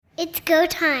It's go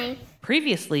time.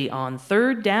 Previously on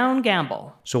Third Down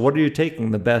Gamble. So what are you taking?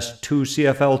 The best two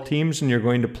CFL teams and you're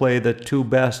going to play the two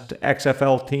best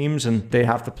XFL teams and they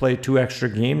have to play 2 extra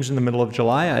games in the middle of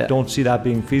July? I don't see that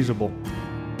being feasible.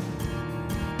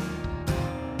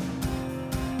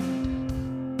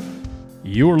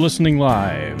 You're listening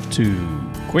live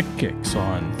to Quick Kicks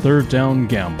on Third Down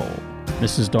Gamble.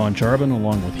 This is Don Charbon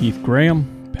along with Heath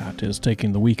Graham. Pat is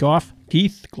taking the week off.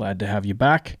 Heath, glad to have you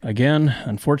back again.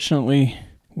 Unfortunately,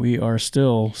 we are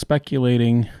still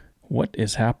speculating what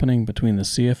is happening between the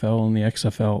CFL and the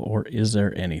XFL, or is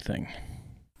there anything?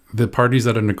 The parties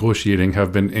that are negotiating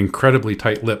have been incredibly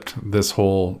tight-lipped this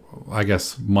whole,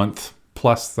 month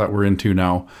plus that we're into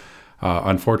now.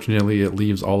 Unfortunately, it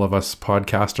leaves all of us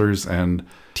podcasters and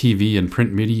TV and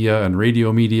print media and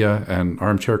radio media and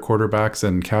armchair quarterbacks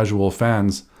and casual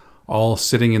fans all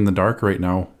sitting in the dark right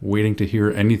now, waiting to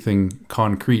hear anything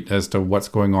concrete as to what's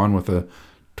going on with the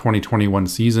 2021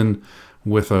 season,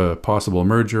 with a possible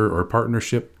merger or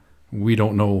partnership. We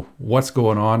don't know what's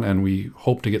going on, and we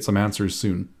hope to get some answers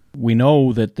soon. We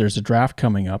know that there's a draft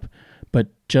coming up, but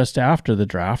just after the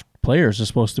draft, players are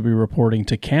supposed to be reporting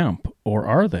to camp, or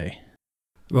are they?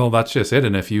 Well, that's just it.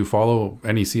 And if you follow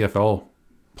any CFL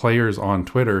players on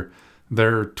Twitter,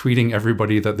 they're tweeting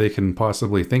everybody that they can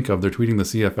possibly think of. They're tweeting the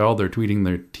CFL, they're tweeting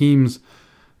their teams,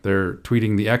 they're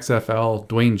tweeting the XFL,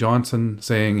 Dwayne Johnson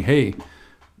saying, hey,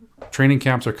 training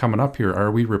camps are coming up here.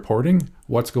 Are we reporting?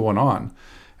 What's going on?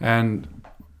 And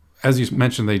as you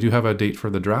mentioned, they do have a date for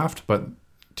the draft, but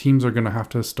teams are going to have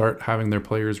to start having their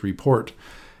players report.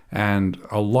 And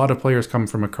a lot of players come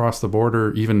from across the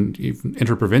border, even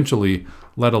interprovincially,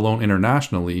 let alone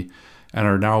internationally, and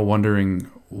are now wondering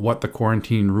what the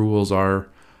quarantine rules are,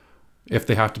 if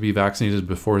they have to be vaccinated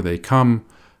before they come,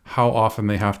 how often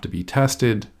they have to be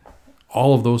tested,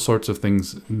 all of those sorts of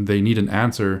things. They need an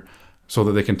answer so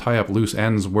that they can tie up loose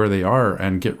ends where they are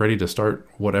and get ready to start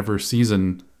whatever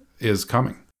season is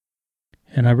coming.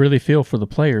 And I really feel for the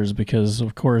players because,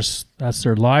 of course, that's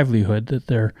their livelihood that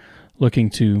they're looking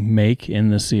to make in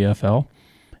the CFL.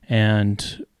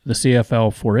 And the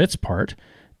CFL, for its part,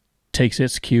 takes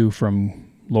its cue from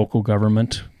local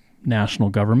government, national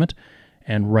government.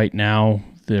 And right now,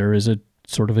 there is a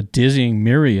sort of a dizzying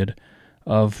myriad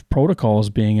of protocols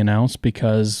being announced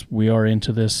because we are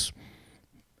into this,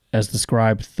 as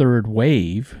described, third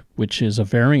wave, which is a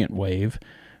variant wave,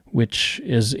 which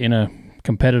is in a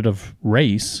competitive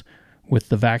race with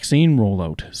the vaccine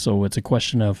rollout. So it's a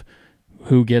question of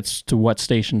who gets to what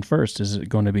station first. Is it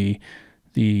going to be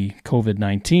the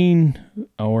COVID-19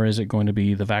 or is it going to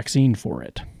be the vaccine for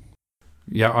it?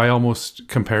 Yeah, I almost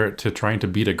compare it to trying to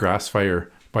beat a grass fire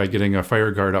by getting a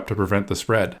fire guard up to prevent the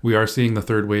spread. We are seeing the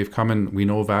third wave coming. We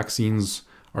know vaccines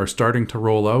are starting to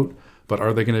roll out, but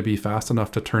are they going to be fast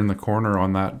enough to turn the corner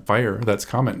on that fire that's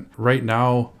coming? Right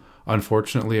now,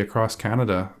 unfortunately, across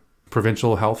Canada,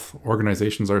 provincial health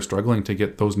organizations are struggling to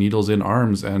get those needles in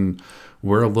arms, and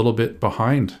we're a little bit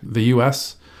behind. The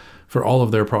US, for all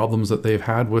of their problems that they've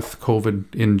had with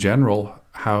COVID in general,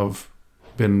 have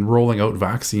been rolling out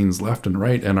vaccines left and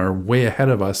right and are way ahead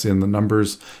of us in the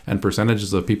numbers and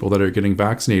percentages of people that are getting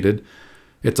vaccinated.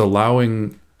 It's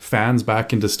allowing fans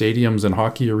back into stadiums and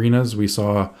hockey arenas. We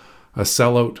saw a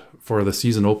sellout for the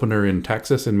season opener in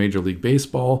Texas in Major League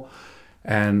Baseball,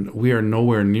 and we are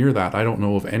nowhere near that. I don't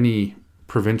know of any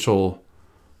provincial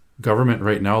government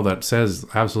right now that says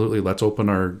absolutely let's open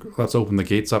the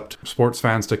gates up to sports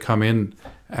fans to come in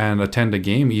and attend a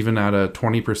game even at a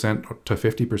 20% to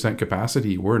 50%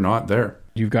 capacity. We're not there.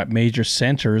 You've got major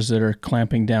centers that are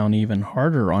clamping down even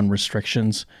harder on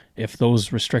restrictions. If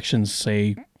those restrictions,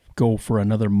 say, go for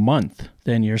another month,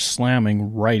 then you're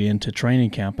slamming right into training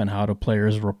camp and how do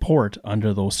players report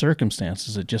under those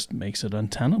circumstances. It just makes it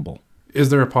untenable.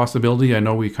 Is there a possibility? I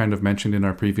know we kind of mentioned in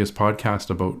our previous podcast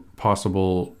about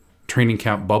possible training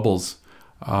camp bubbles,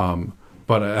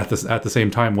 but at the same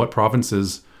time, what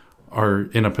provinces are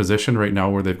in a position right now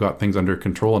where they've got things under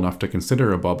control enough to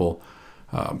consider a bubble?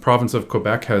 Province of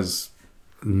Quebec has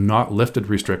not lifted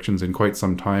restrictions in quite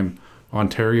some time.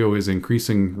 Ontario is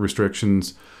increasing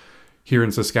restrictions. Here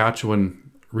in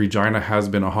Saskatchewan, Regina has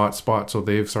been a hot spot, so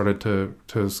they've started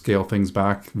to scale things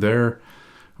back there.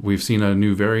 We've seen a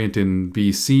new variant in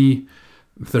BC.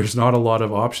 There's not a lot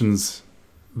of options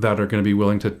that are going to be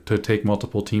willing to take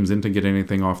multiple teams in to get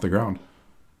anything off the ground.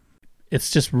 It's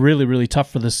just really, really tough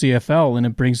for the CFL, and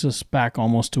it brings us back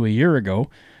almost to a year ago,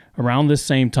 around this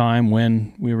same time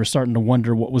when we were starting to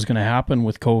wonder what was going to happen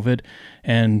with COVID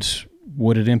and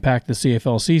would it impact the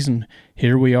CFL season.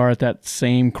 Here we are at that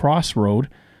same crossroad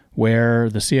where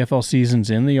the CFL season's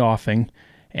in the offing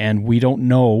And we don't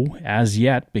know as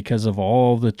yet, because of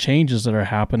all the changes that are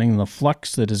happening, the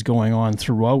flux that is going on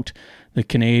throughout the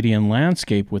Canadian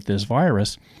landscape with this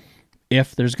virus,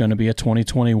 if there's going to be a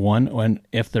 2021, and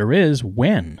if there is,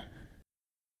 when.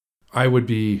 I would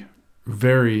be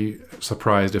very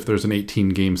surprised if there's an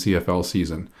 18-game CFL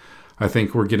season. I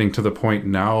think we're getting to the point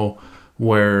now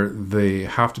where they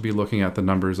have to be looking at the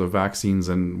numbers of vaccines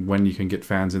and when you can get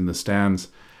fans in the stands.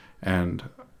 And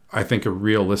I think a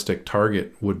realistic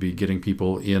target would be getting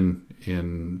people in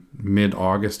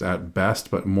mid-August at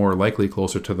best, but more likely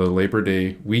closer to the Labor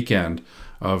Day weekend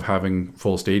of having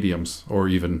full stadiums or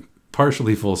even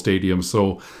partially full stadiums.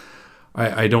 So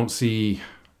I don't see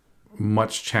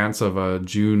much chance of a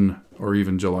June or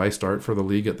even July start for the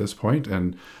league at this point.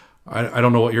 And I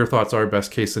don't know what your thoughts are,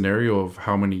 best case scenario of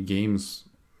how many games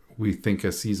we think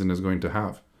a season is going to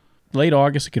have. Late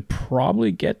August, it could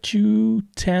probably get you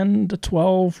 10 to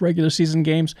 12 regular season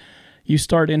games. You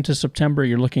start into September,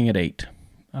 you're looking at 8.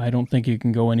 I don't think you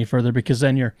can go any further, because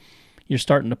then you're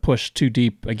starting to push too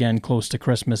deep again close to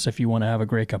Christmas if you want to have a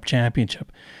Grey Cup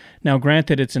championship. Now,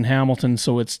 granted, it's in Hamilton,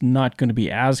 so it's not going to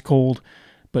be as cold,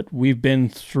 but we've been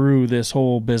through this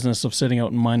whole business of sitting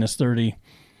out in minus 30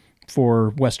 for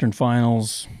Western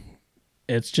finals.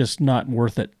 It's just not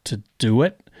worth it to do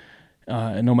it.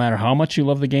 No matter how much you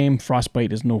love the game,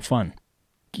 frostbite is no fun.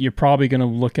 You're probably going to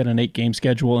look at an 8-game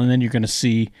schedule, and then you're going to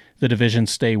see the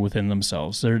divisions stay within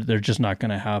themselves. They're just not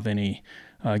going to have any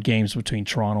games between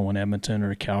Toronto and Edmonton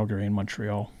or Calgary and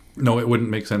Montreal. No, it wouldn't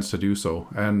make sense to do so.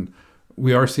 And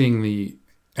we are seeing the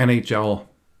NHL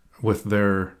with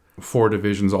their 4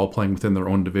 divisions all playing within their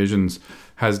own divisions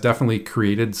has definitely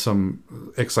created some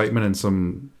excitement and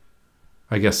some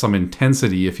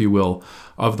intensity, if you will,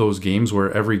 of those games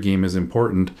where every game is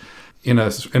important. In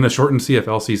a shortened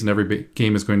CFL season, every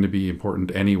game is going to be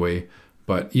important anyway,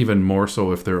 but even more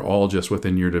so if they're all just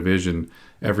within your division,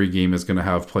 every game is going to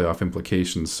have playoff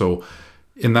implications. So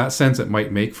in that sense, it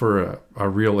might make for a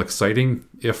real exciting,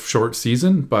 if short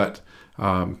season, but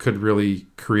could really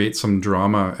create some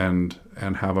drama and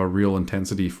have a real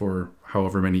intensity for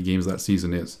however many games that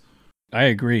season is. I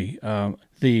agree.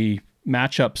 The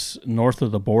matchups north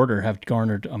of the border have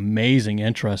garnered amazing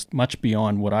interest, much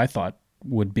beyond what I thought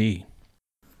would be.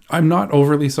 I'm not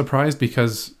overly surprised,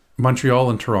 because Montreal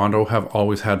and Toronto have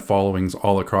always had followings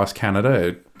all across Canada.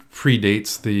 It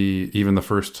predates even the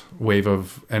first wave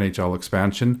of NHL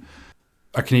expansion.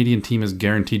 A Canadian team is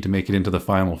guaranteed to make it into the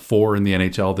Final Four in the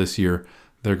NHL this year.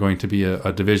 They're going to be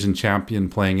a division champion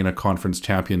playing in a conference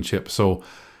championship. So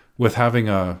with having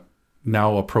a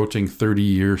now approaching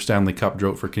 30-year Stanley Cup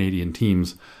drought for Canadian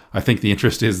teams, I think the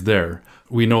interest is there.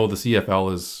 We know the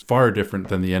CFL is far different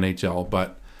than the NHL,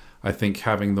 but I think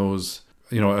having those,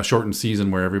 a shortened season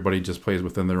where everybody just plays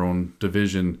within their own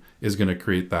division is going to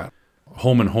create that.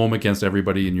 Home and home against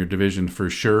everybody in your division for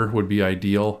sure would be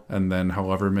ideal, and then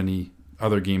however many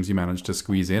other games you manage to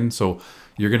squeeze in. So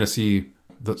you're going to see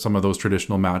some of those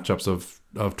traditional matchups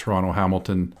of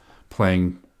Toronto-Hamilton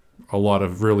playing a lot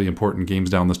of really important games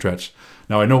down the stretch.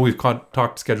 Now, I know we've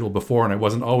talked schedule before, and I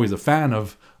wasn't always a fan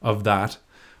of that,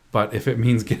 but if it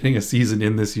means getting a season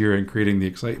in this year and creating the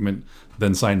excitement,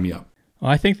 then sign me up.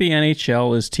 Well, I think the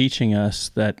NHL is teaching us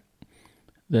that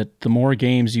the more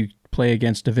games you play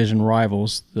against division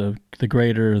rivals, the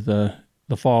greater the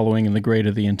following and the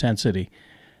greater the intensity.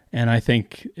 And I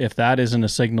think if that isn't a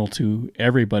signal to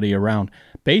everybody around,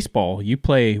 baseball, you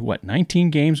play, 19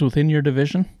 games within your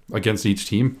division? Against each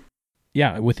team?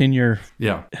 Yeah, within your...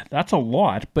 Yeah. That's a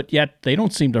lot, but yet they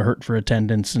don't seem to hurt for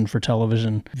attendance and for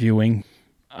television viewing.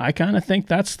 I kind of think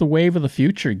that's the wave of the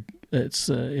future. It's,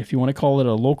 if you want to call it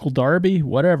a local derby,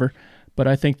 whatever, but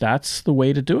I think that's the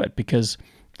way to do it, because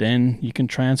then you can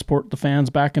transport the fans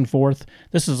back and forth.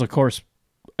 This is, of course,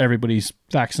 everybody's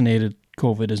vaccinated.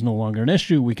 COVID is no longer an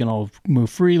issue. We can all move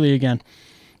freely again.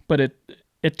 But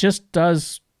it just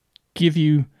does give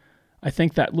you, I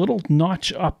think, that little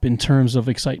notch up in terms of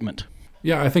excitement.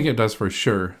 Yeah, I think it does for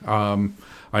sure.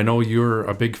 I know you're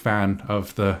a big fan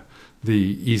of the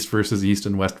East versus East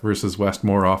and West versus West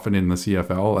more often in the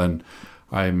CFL, and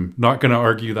I'm not going to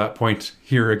argue that point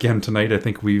here again tonight. I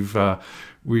think we've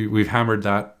hammered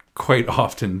that quite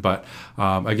often. But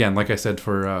again, like I said,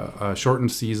 for a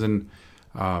shortened season,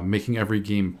 making every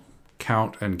game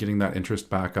count and getting that interest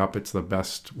back up, it's the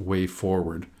best way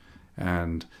forward.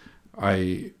 And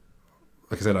I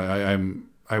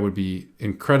would be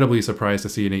incredibly surprised to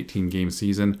see an 18-game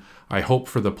season. I hope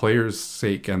for the players'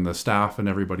 sake and the staff and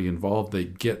everybody involved, they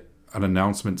get an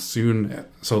announcement soon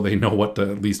so they know what to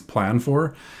at least plan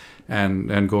for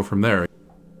and go from there.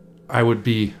 I would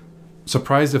be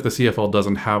surprised if the CFL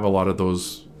doesn't have a lot of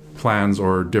those plans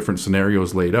or different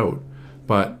scenarios laid out.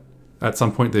 But at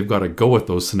some point, they've got to go with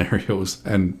those scenarios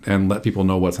and let people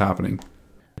know what's happening.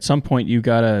 At some point, you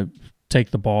got to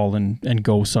take the ball and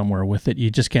go somewhere with it. You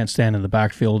just can't stand in the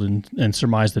backfield and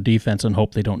surmise the defense and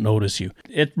hope they don't notice you.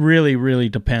 It really, really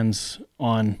depends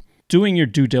on doing your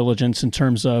due diligence in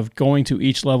terms of going to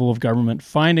each level of government,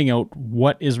 finding out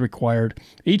what is required.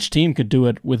 Each team could do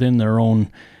it within their own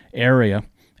area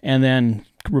and then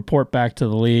report back to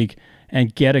the league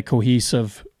and get a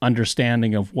cohesive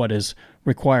understanding of what is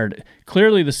required.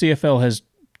 Clearly, the CFL has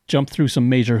jumped through some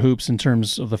major hoops in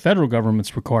terms of the federal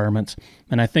government's requirements,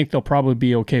 and I think they'll probably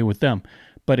be okay with them.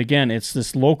 But again, it's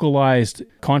this localized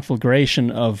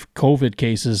conflagration of COVID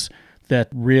cases that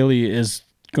really is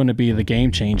going to be the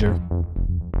game changer.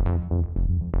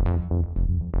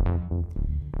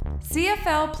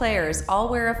 CFL players all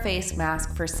wear a face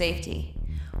mask for safety.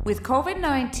 With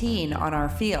COVID-19 on our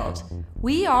field,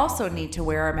 we also need to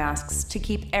wear our masks to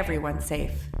keep everyone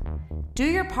safe. Do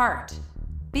your part.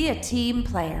 Be a team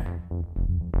player.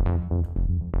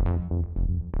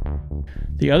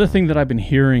 The other thing that I've been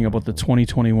hearing about the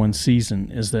 2021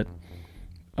 season is that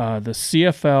the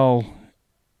CFL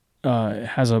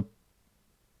has a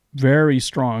very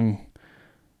strong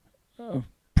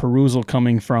perusal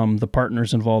coming from the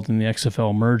partners involved in the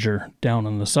XFL merger down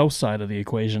on the south side of the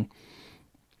equation,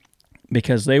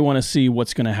 because they want to see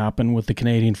what's going to happen with the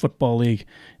Canadian Football League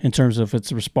in terms of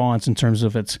its response, in terms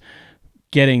of its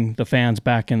getting the fans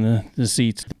back in the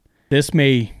seats. This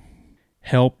may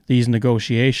help these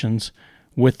negotiations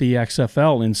with the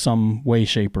XFL in some way,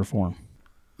 shape, or form.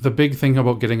 The big thing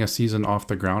about getting a season off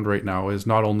the ground right now is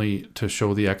not only to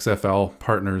show the XFL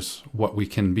partners what we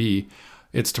can be,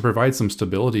 it's to provide some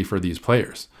stability for these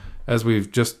players. As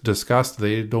we've just discussed,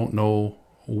 they don't know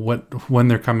when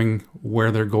they're coming,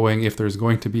 where they're going, if there's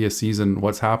going to be a season,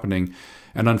 what's happening.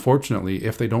 And unfortunately,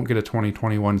 if they don't get a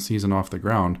 2021 season off the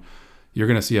ground, you're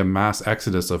going to see a mass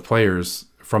exodus of players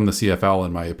from the CFL,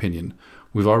 in my opinion.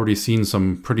 We've already seen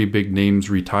some pretty big names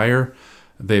retire.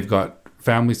 They've got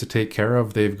families to take care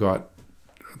of. They've got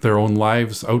their own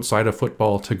lives outside of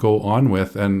football to go on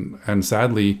with. And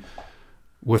sadly,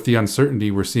 with the uncertainty,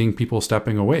 we're seeing people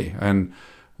stepping away. And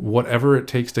whatever it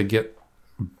takes to get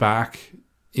back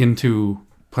into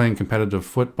playing competitive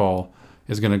football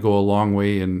is going to go a long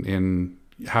way in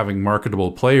having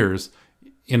marketable players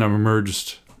in a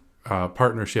merged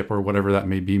partnership or whatever that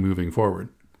may be moving forward.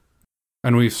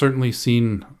 And we've certainly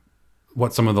seen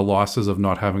what some of the losses of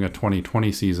not having a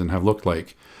 2020 season have looked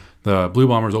like. The Blue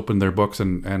Bombers opened their books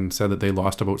and said that they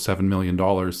lost about $7 million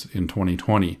in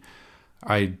 2020.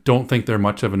 I don't think they're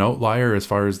much of an outlier as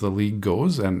far as the league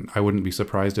goes, and I wouldn't be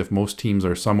surprised if most teams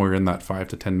are somewhere in that $5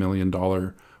 to $10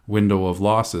 million window of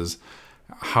losses.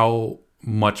 How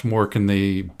much more can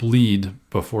they bleed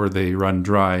before they run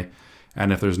dry?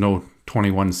 And if there's no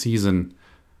 21 season,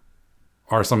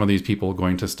 are some of these people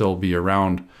going to still be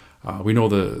around? We know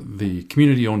the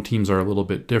community-owned teams are a little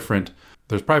bit different.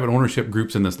 There's private ownership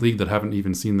groups in this league that haven't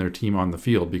even seen their team on the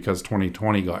field because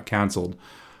 2020 got canceled.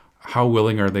 How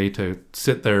willing are they to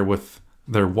sit there with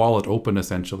their wallet open,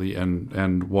 essentially,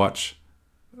 and watch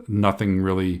nothing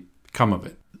really come of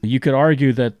it? You could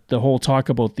argue that the whole talk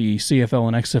about the CFL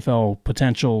and XFL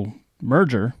potential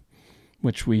merger,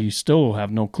 which we still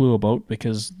have no clue about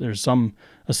because there's some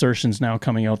assertions now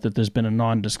coming out that there's been a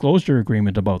non-disclosure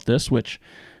agreement about this, which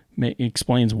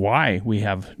explains why we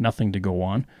have nothing to go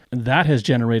on. That has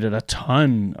generated a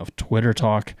ton of Twitter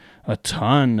talk, a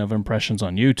ton of impressions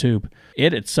on YouTube.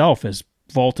 It itself has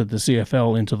vaulted the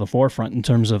CFL into the forefront in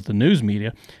terms of the news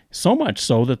media, so much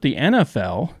so that the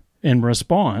NFL, in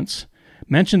response,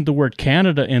 mentioned the word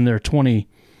Canada in their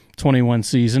 2021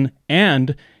 season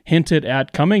and hinted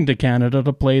at coming to Canada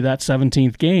to play that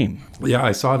 17th game. Yeah,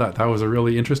 I saw that. That was a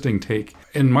really interesting take.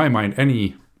 In my mind,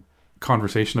 any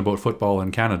conversation about football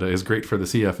in Canada is great for the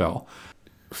CFL.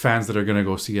 Fans that are going to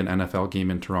go see an NFL game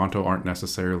in Toronto aren't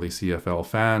necessarily CFL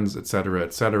fans,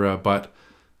 etc., but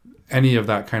any of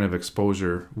that kind of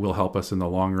exposure will help us in the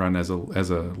long run as a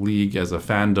league, as a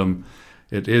fandom.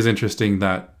 It is interesting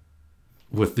that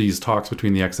with these talks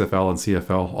between the XFL and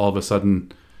CFL, all of a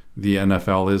sudden the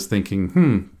NFL is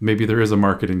thinking, maybe there is a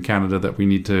market in Canada that we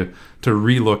need to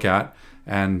relook at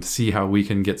and see how we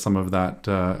can get some of that,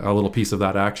 a little piece of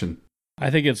that action. I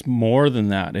think it's more than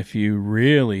that. If you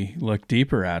really look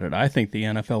deeper at it, I think the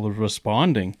NFL is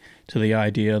responding to the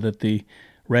idea that the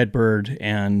Redbird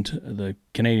and the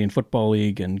Canadian Football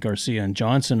League and Garcia and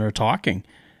Johnson are talking,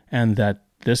 and that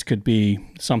this could be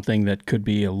something that could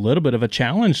be a little bit of a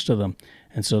challenge to them.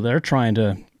 And so they're trying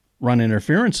to run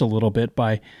interference a little bit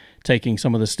by taking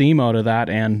some of the steam out of that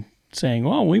and saying,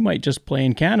 well, we might just play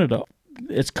in Canada.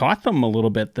 it's caught them a little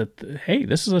bit that, hey,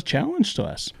 this is a challenge to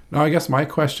us. Now, I guess my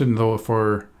question, though,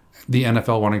 for the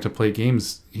NFL wanting to play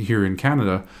games here in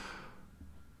Canada,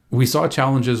 we saw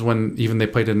challenges when even they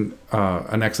played an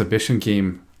exhibition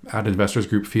game at Investors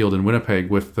Group Field in Winnipeg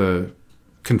with the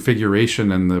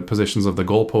configuration and the positions of the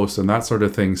goalposts and that sort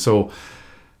of thing. So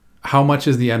how much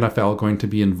is the NFL going to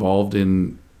be involved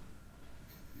in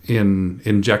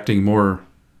injecting more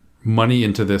money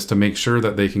into this to make sure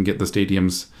that they can get the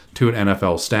stadiums to an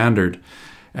NFL standard?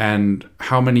 And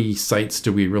how many sites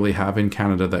do we really have in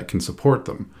Canada that can support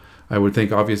them? I would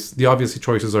think the obvious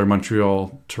choices are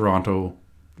Montreal, Toronto,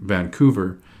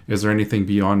 Vancouver. Is there anything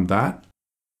beyond that?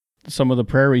 Some of the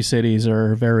prairie cities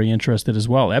are very interested as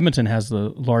well. Edmonton has the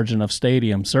large enough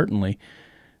stadium, certainly.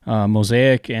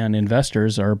 Mosaic and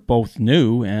Investors are both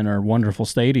new and are wonderful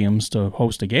stadiums to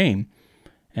host a game.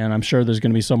 And I'm sure there's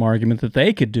going to be some argument that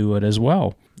they could do it as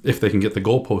well. If they can get the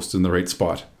goalposts in the right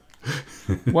spot.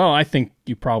 Well, I think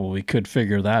you probably could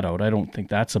figure that out. I don't think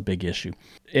that's a big issue.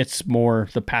 It's more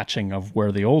the patching of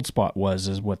where the old spot was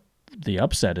is what the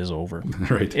upset is over.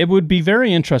 Right. It would be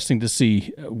very interesting to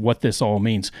see what this all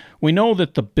means. We know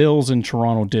that the Bills in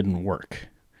Toronto didn't work.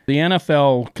 The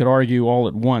NFL could argue all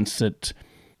at once that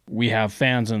we have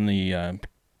fans in the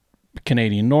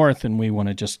Canadian North and we want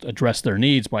to just address their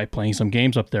needs by playing some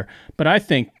games up there. But I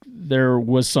think there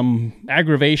was some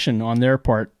aggravation on their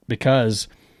part because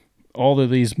all of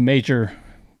these major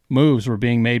moves were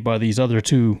being made by these other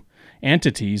two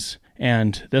entities,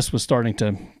 and this was starting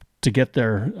to get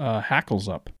their hackles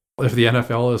up. If the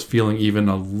NFL is feeling even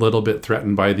a little bit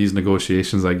threatened by these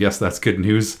negotiations, I guess that's good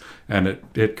news, and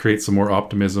it creates some more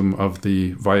optimism of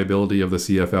the viability of the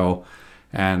CFL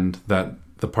and that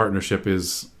the partnership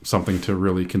is something to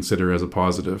really consider as a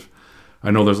positive.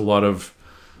 I know there's a lot of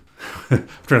I'm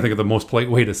trying to think of the most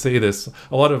polite way to say this.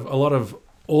 A lot of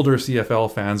older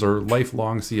CFL fans or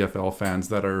lifelong CFL fans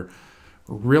that are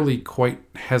really quite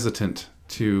hesitant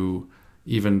to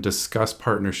even discuss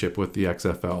partnership with the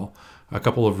XFL. A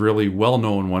couple of really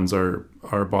well-known ones are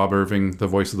Bob Irving, the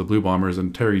voice of the Blue Bombers,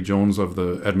 and Terry Jones of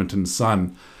the Edmonton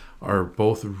Sun, are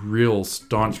both real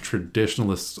staunch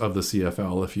traditionalists of the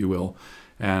CFL, if you will,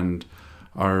 and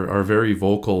are very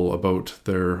vocal about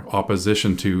their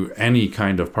opposition to any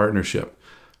kind of partnership.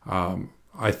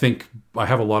 I think I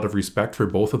have a lot of respect for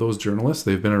both of those journalists.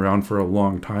 They've been around for a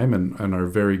long time and are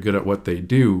very good at what they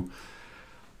do.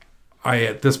 I,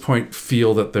 at this point,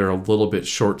 feel that they're a little bit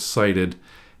short-sighted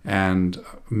and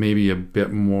maybe a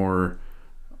bit more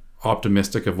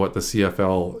optimistic of what the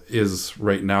CFL is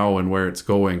right now and where it's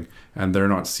going, and they're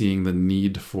not seeing the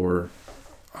need for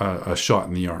a shot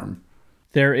in the arm.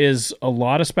 There is a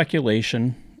lot of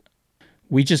speculation.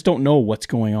 We just don't know what's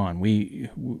going on.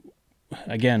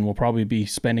 We'll probably be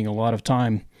spending a lot of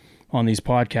time on these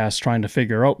podcasts trying to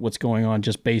figure out what's going on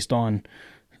just based on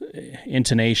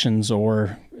intonations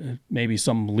or maybe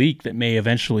some leak that may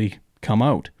eventually come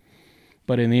out.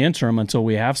 But in the interim, until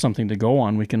we have something to go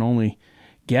on, we can only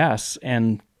guess.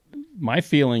 And my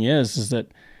feeling is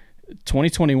that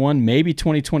 2021, maybe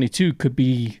 2022 could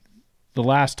be the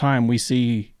last time we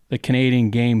see the Canadian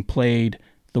game played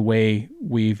the way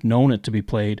we've known it to be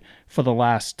played for the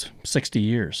last 60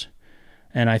 years.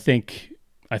 And I think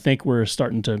we're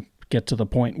starting to get to the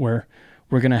point where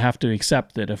we're going to have to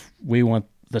accept that if we want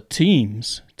the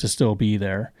teams to still be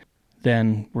there,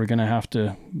 then we're going to have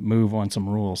to move on some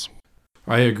rules.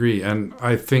 I agree. And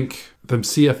I think the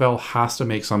CFL has to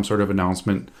make some sort of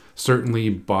announcement, certainly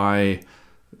by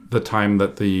the time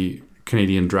that the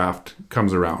Canadian draft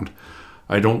comes around.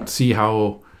 I don't see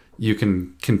how you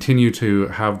can continue to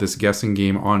have this guessing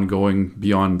game ongoing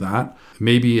beyond that.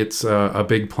 Maybe it's a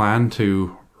big plan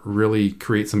to really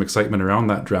create some excitement around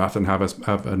that draft and have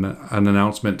an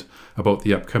announcement about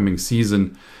the upcoming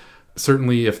season.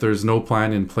 Certainly, if there's no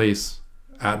plan in place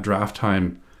at draft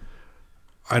time,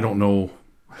 I don't know.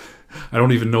 I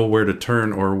don't even know where to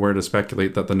turn or where to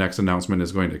speculate that the next announcement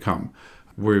is going to come.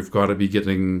 We've got to be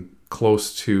getting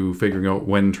close to figuring out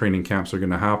when training camps are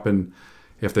going to happen.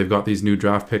 If they've got these new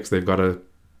draft picks, they've got to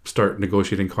start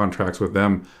negotiating contracts with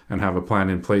them and have a plan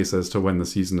in place as to when the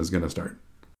season is going to start.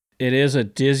 It is a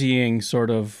dizzying sort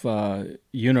of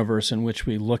universe in which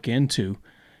we look into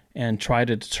and try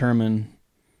to determine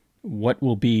what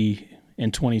will be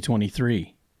in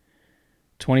 2023.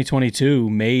 2022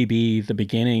 may be the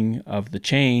beginning of the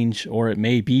change, or it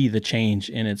may be the change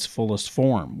in its fullest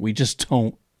form. We just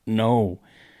don't know.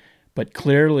 But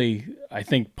clearly, I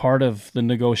think part of the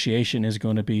negotiation is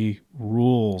going to be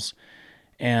rules.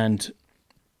 And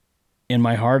in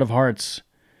my heart of hearts,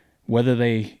 whether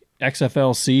the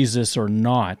XFL sees this or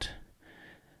not,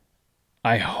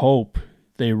 I hope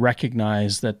they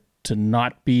recognize that to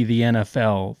not be the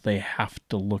NFL, they have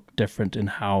to look different in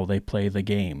how they play the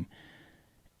game.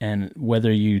 And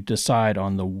whether you decide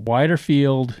on the wider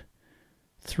field,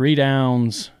 3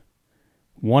 downs,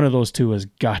 one of those two has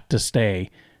got to stay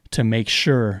to make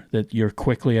sure that you're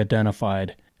quickly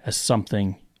identified as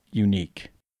something unique.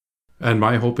 And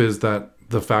my hope is that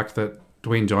the fact that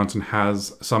Dwayne Johnson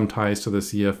has some ties to the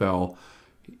CFL,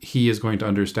 he is going to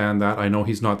understand that. I know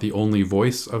he's not the only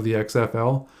voice of the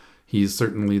XFL. He's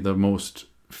certainly the most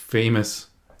famous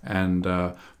and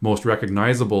most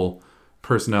recognizable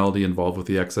personality involved with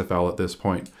the XFL at this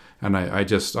point. And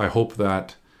I hope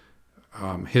that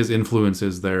his influence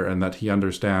is there and that he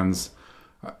understands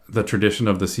the tradition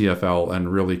of the CFL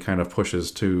and really kind of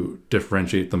pushes to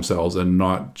differentiate themselves and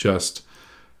not just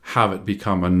have it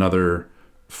become another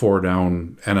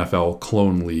 4-down NFL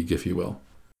clone league, if you will.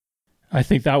 I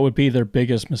think that would be their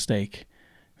biggest mistake,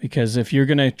 because if you're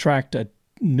going to attract a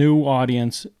new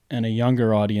audience and a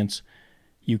younger audience,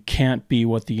 you can't be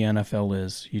what the NFL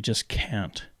is. You just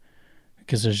can't,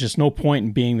 because there's just no point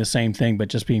in being the same thing but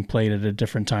just being played at a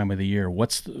different time of the year.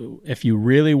 If you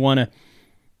really want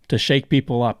to shake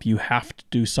people up, you have to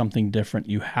do something different.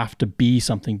 You have to be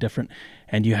something different,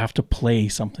 and you have to play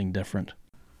something different.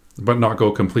 But not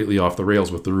go completely off the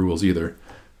rails with the rules either.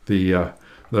 The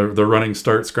running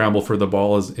start scramble for the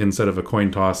ball instead of a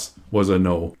coin toss was a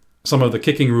no. Some of the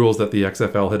kicking rules that the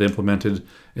XFL had implemented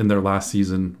in their last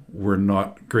season were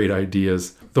not great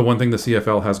ideas. The one thing the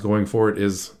CFL has going for it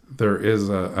is there is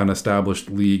an established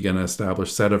league and an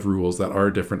established set of rules that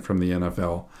are different from the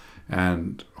NFL.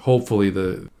 And hopefully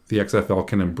the XFL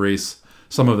can embrace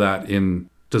some of that in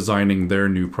designing their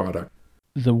new product.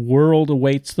 The world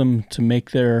awaits them to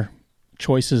make their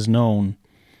choices known.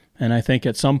 And I think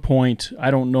at some point,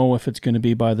 I don't know if it's going to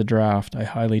be by the draft. I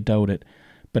highly doubt it.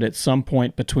 But at some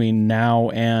point between now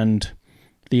and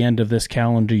the end of this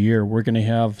calendar year, we're going to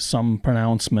have some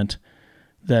pronouncement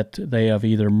that they have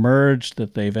either merged,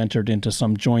 that they've entered into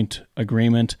some joint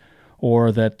agreement,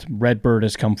 or that Redbird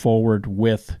has come forward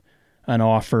with an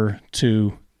offer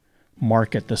to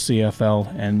market the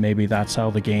CFL, and maybe that's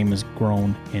how the game has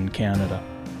grown in Canada.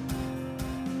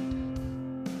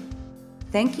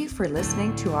 Thank you for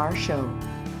listening to our show.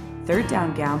 Third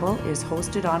Down Gamble is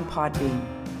hosted on Podbean.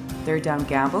 Third Down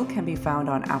Gamble can be found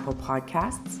on Apple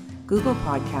Podcasts, Google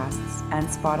Podcasts, and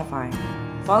Spotify.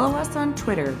 Follow us on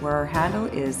Twitter, where our handle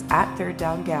is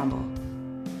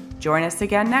 @ThirdDownGamble. Join us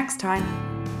again next time.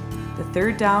 The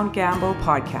Third Down Gamble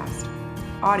Podcast.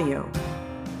 Audio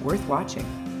worth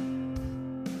watching.